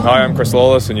Hi, I'm Chris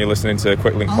Lawless and you're listening to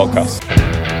Quick Link Podcast.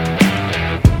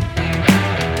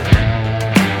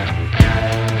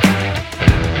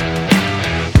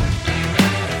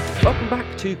 Welcome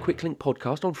back to Quick Link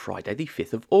Podcast on Friday the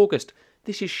 5th of August.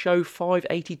 This is show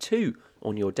 582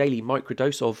 on your daily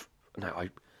microdose of...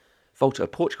 Volta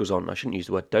of Portugal's on. I shouldn't use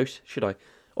the word dose, should I?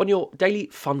 On your daily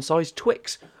fun-sized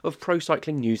Twix of pro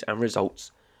cycling news and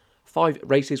results. 5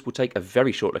 races we'll take a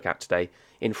very short look at today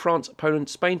in France, Poland,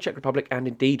 Spain, Czech Republic and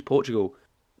indeed Portugal.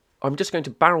 I'm just going to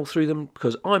barrel through them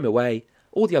because I'm away.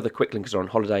 All the other Quick Linkers are on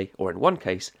holiday, or in one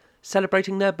case,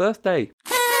 celebrating their birthday.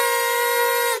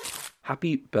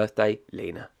 Happy birthday,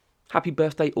 Lena. Happy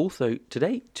birthday also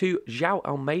today to João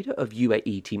Almeida of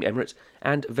UAE Team Emirates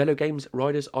and Velo Games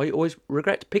riders I always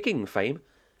regret picking fame,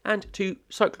 and to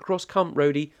cyclocross cum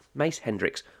roadie Mace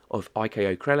Hendricks of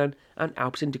IKO Krellen and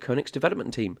Alpecin Deceuninck's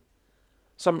development team.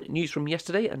 Some news from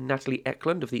yesterday, and Natalie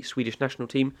Eklund of the Swedish national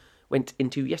team went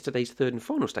into yesterday's third and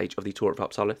final stage of the Tour of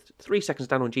Uppsala. 3 seconds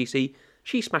down on GC,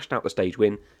 she smashed out the stage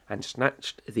win and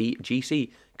snatched the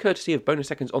GC, courtesy of bonus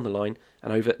seconds on the line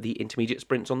and over the intermediate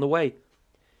sprints on the way.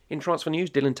 In transfer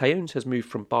news, Dylan Teuns has moved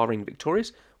from Bahrain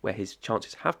victorious, where his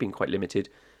chances have been quite limited,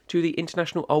 to the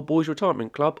International Old Boys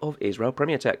Retirement Club of Israel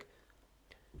Premier Tech.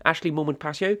 Ashley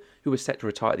Mourmand-Passio, who was set to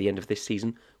retire at the end of this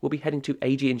season, will be heading to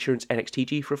AG Insurance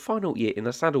NXTG for a final year in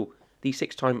the saddle. The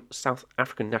 6-time South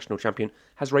African national champion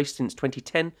has raced since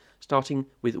 2010, starting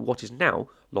with what is now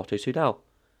Lotto Soudal.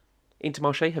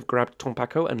 Intermarché have grabbed Tom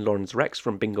Paco and Lawrence Rex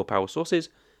from Bingo Power Sources.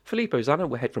 Filippo Zanna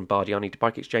will head from Bardiani to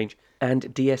Bike Exchange,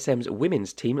 and DSM's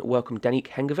women's team welcomed Danique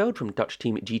Hengeveld from Dutch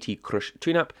team GT Crush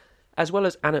Tunap, as well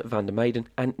as Anna van der Meijden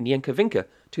and Nienke Vinke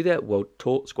to their World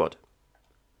Tour squad.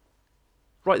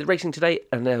 Right, the racing today,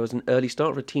 and there was an early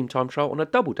start for a team time trial on a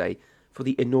double day for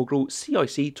the inaugural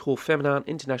CIC Tour Féminin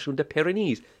International des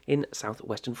Pyrénées in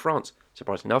southwestern France,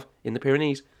 surprisingly enough, in the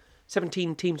Pyrenees.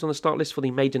 17 teams on the start list for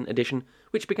the maiden edition,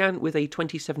 which began with a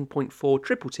 27.4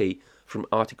 Triple T from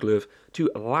Articleuve to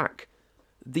Lac.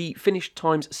 The finished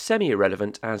times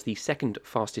semi-irrelevant, as the second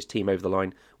fastest team over the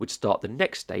line would start the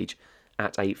next stage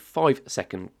at a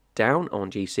 5-second down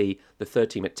on GC, the third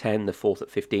team at 10, the fourth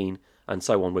at 15, and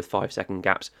so on with 5-second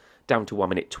gaps, down to 1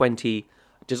 minute 20,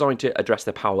 designed to address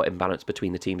the power imbalance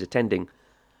between the teams attending.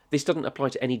 This doesn't apply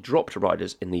to any dropped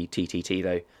riders in the TTT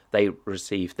though. They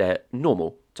receive their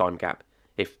normal time gap,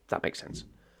 if that makes sense.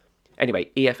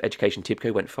 Anyway, EF Education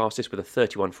Tibco went fastest with a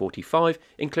 31.45,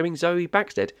 including Zoe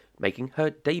Backstead making her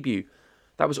debut.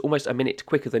 That was almost a minute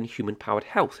quicker than Human Powered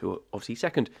Health, who were obviously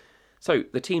second. So,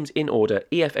 the teams in order: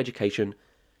 EF Education,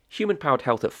 Human Powered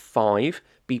Health at 5,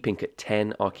 B-Pink at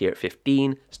 10, Arkia at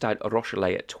 15, Stade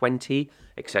Rochelet at 20,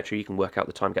 etc. You can work out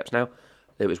the time gaps now.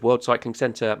 There was World Cycling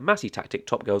Centre, Massey Tactic,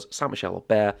 Top Girls, Saint-Michel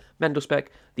Aubert, Mendelspec,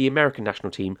 the American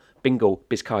national team, Bingo,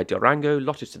 Biscay Durango,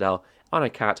 Lotto Soudal,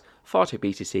 Anacat, Farto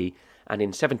BCC, and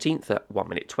in 17th at 1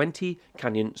 minute 20,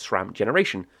 Canyon SRAM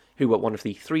Generation, who were one of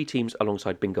the 3 teams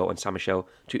alongside Bingo and Saint-Michel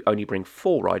to only bring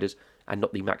 4 riders and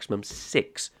not the maximum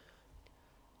 6.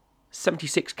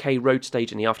 76k road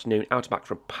stage in the afternoon, out and back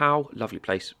from Pau, lovely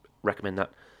place, recommend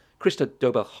that. Krista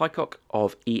Dobel-Highcock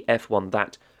of EF won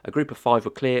that. A group of 5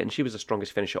 were clear and she was the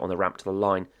strongest finisher on the ramp to the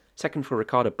line. Second for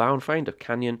Ricardo Bauernfeind of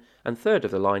Canyon, and third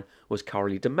of the line was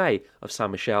Caroline de May of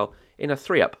Saint-Michel in a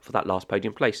 3-up for that last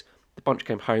podium place. The bunch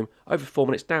came home over 4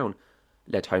 minutes down,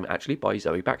 led home actually by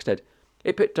Zoe Backstead.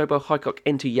 It put Dobel-Highcock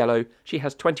into yellow. She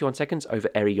has 21 seconds over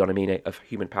Eri Yonamine of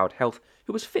Human Powered Health,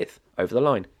 who was 5th over the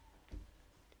line.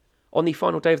 On the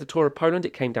final day of the Tour of Poland,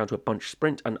 it came down to a bunch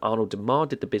sprint, and Arnaud Demar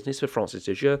did the business for Francis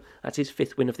de Jure at his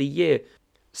 5th win of the year.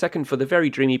 Second for the very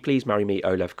dreamy Please Marry Me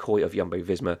Olav Koy of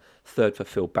Jumbo-Visma. Third for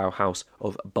Phil Bauhaus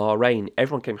of Bahrain.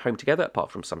 Everyone came home together,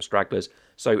 apart from some stragglers,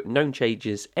 so no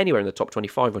changes anywhere in the top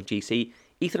 25 on GC.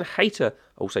 Ethan Hayter,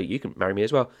 also you can marry me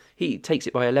as well, he takes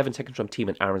it by 11 seconds from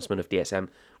Tiemann Aronson of DSM,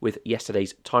 with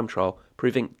yesterday's time trial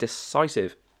proving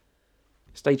decisive.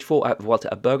 Stage 4 at Vuelta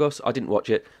a Burgos, I didn't watch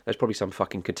it. There's probably some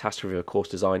fucking catastrophe of course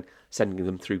design, sending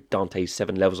them through Dante's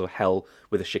 7 levels of hell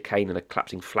with a chicane and a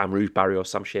collapsing Flamme Rouge barrier or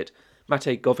some shit.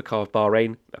 Matej Govikar of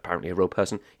Bahrain, apparently a real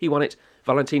person, he won it.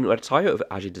 Valentin Urtayo of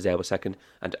Agi Dessert was second,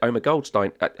 and Omar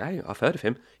Goldstein, hey, I've heard of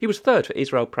him, he was third for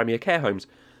Israel Premier Care Homes.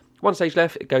 1 stage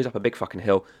left, it goes up a big fucking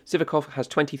hill. Sivakov has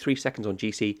 23 seconds on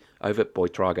GC over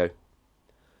Boyd Trago.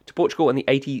 To Portugal, and the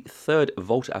 83rd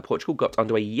Volta a Portugal got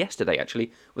underway yesterday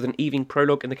actually, with an evening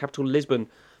prologue in the capital Lisbon.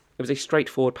 It was a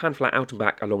straightforward pan-flat out and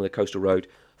back along the coastal road.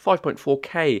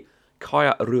 5.4k,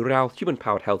 Kaya Rural, Human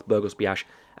Powered Health, Burgos Biash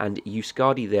and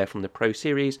Euskadi there from the Pro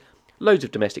Series. Loads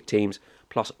of domestic teams,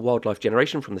 plus Wildlife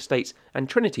Generation from the States and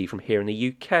Trinity from here in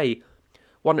the UK.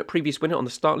 One previous winner on the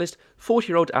start list,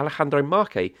 40-year-old Alejandro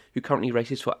Marque, who currently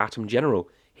races for Atom General.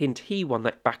 Hint, he won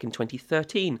that back in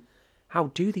 2013. How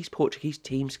do these Portuguese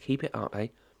teams keep it up, eh?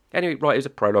 Anyway, right, it was a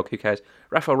prologue, who cares?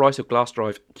 Rafael Rice of Glass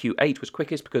Drive Q8 was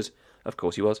quickest because, of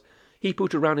course he was. He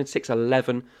pulled around in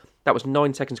 6:11. That was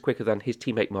 9 seconds quicker than his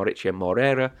teammate Mauricio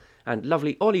Moreira. And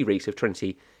lovely Ollie Reese of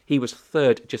Trinity, he was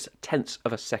third, just tenths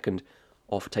of a second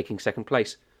off taking second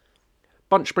place.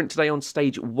 Bunch sprint today on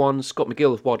stage 1. Scott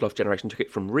McGill of Wildlife Generation took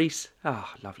it from Reese.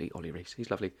 Ah, lovely Ollie Reese,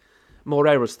 he's lovely.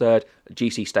 Moreira was third.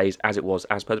 GC stays as it was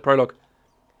as per the prologue.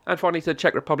 And finally to the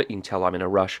Czech Republic, you can tell I'm in a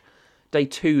rush. Day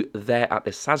 2 there at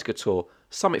the Sazga Tour.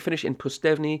 Summit finish in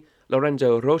Pustevny.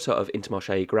 Lorenzo Rota of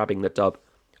Intermarché grabbing the dub.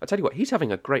 I tell you what, he's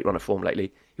having a great run of form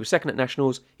lately. He was second at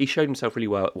Nationals, he showed himself really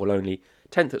well at Wallonie,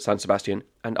 10th at San Sebastian,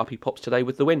 and up he pops today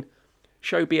with the win.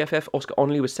 Show BFF Oscar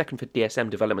Onley was second for DSM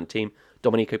development team.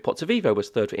 Domenico Pozzovivo was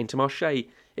third for Intermarché.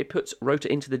 It puts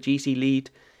Rota into the GC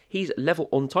lead. He's level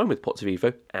on time with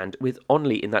Pozzovivo, and with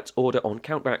Onley in that order on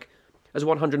countback. There's a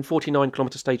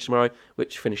 149km stage tomorrow,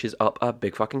 which finishes up a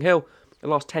big fucking hill. The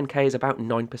last 10k is about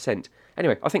 9%.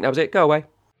 Anyway, I think that was it. Go away.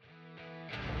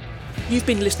 You've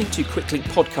been listening to Quicklink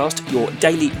Podcast, your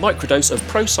daily microdose of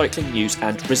pro cycling news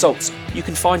and results. You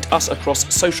can find us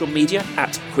across social media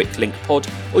at QuicklinkPod,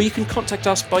 or you can contact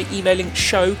us by emailing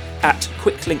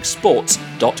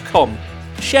show@quicklinksports.com.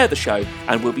 Share the show,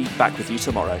 and we'll be back with you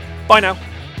tomorrow. Bye now.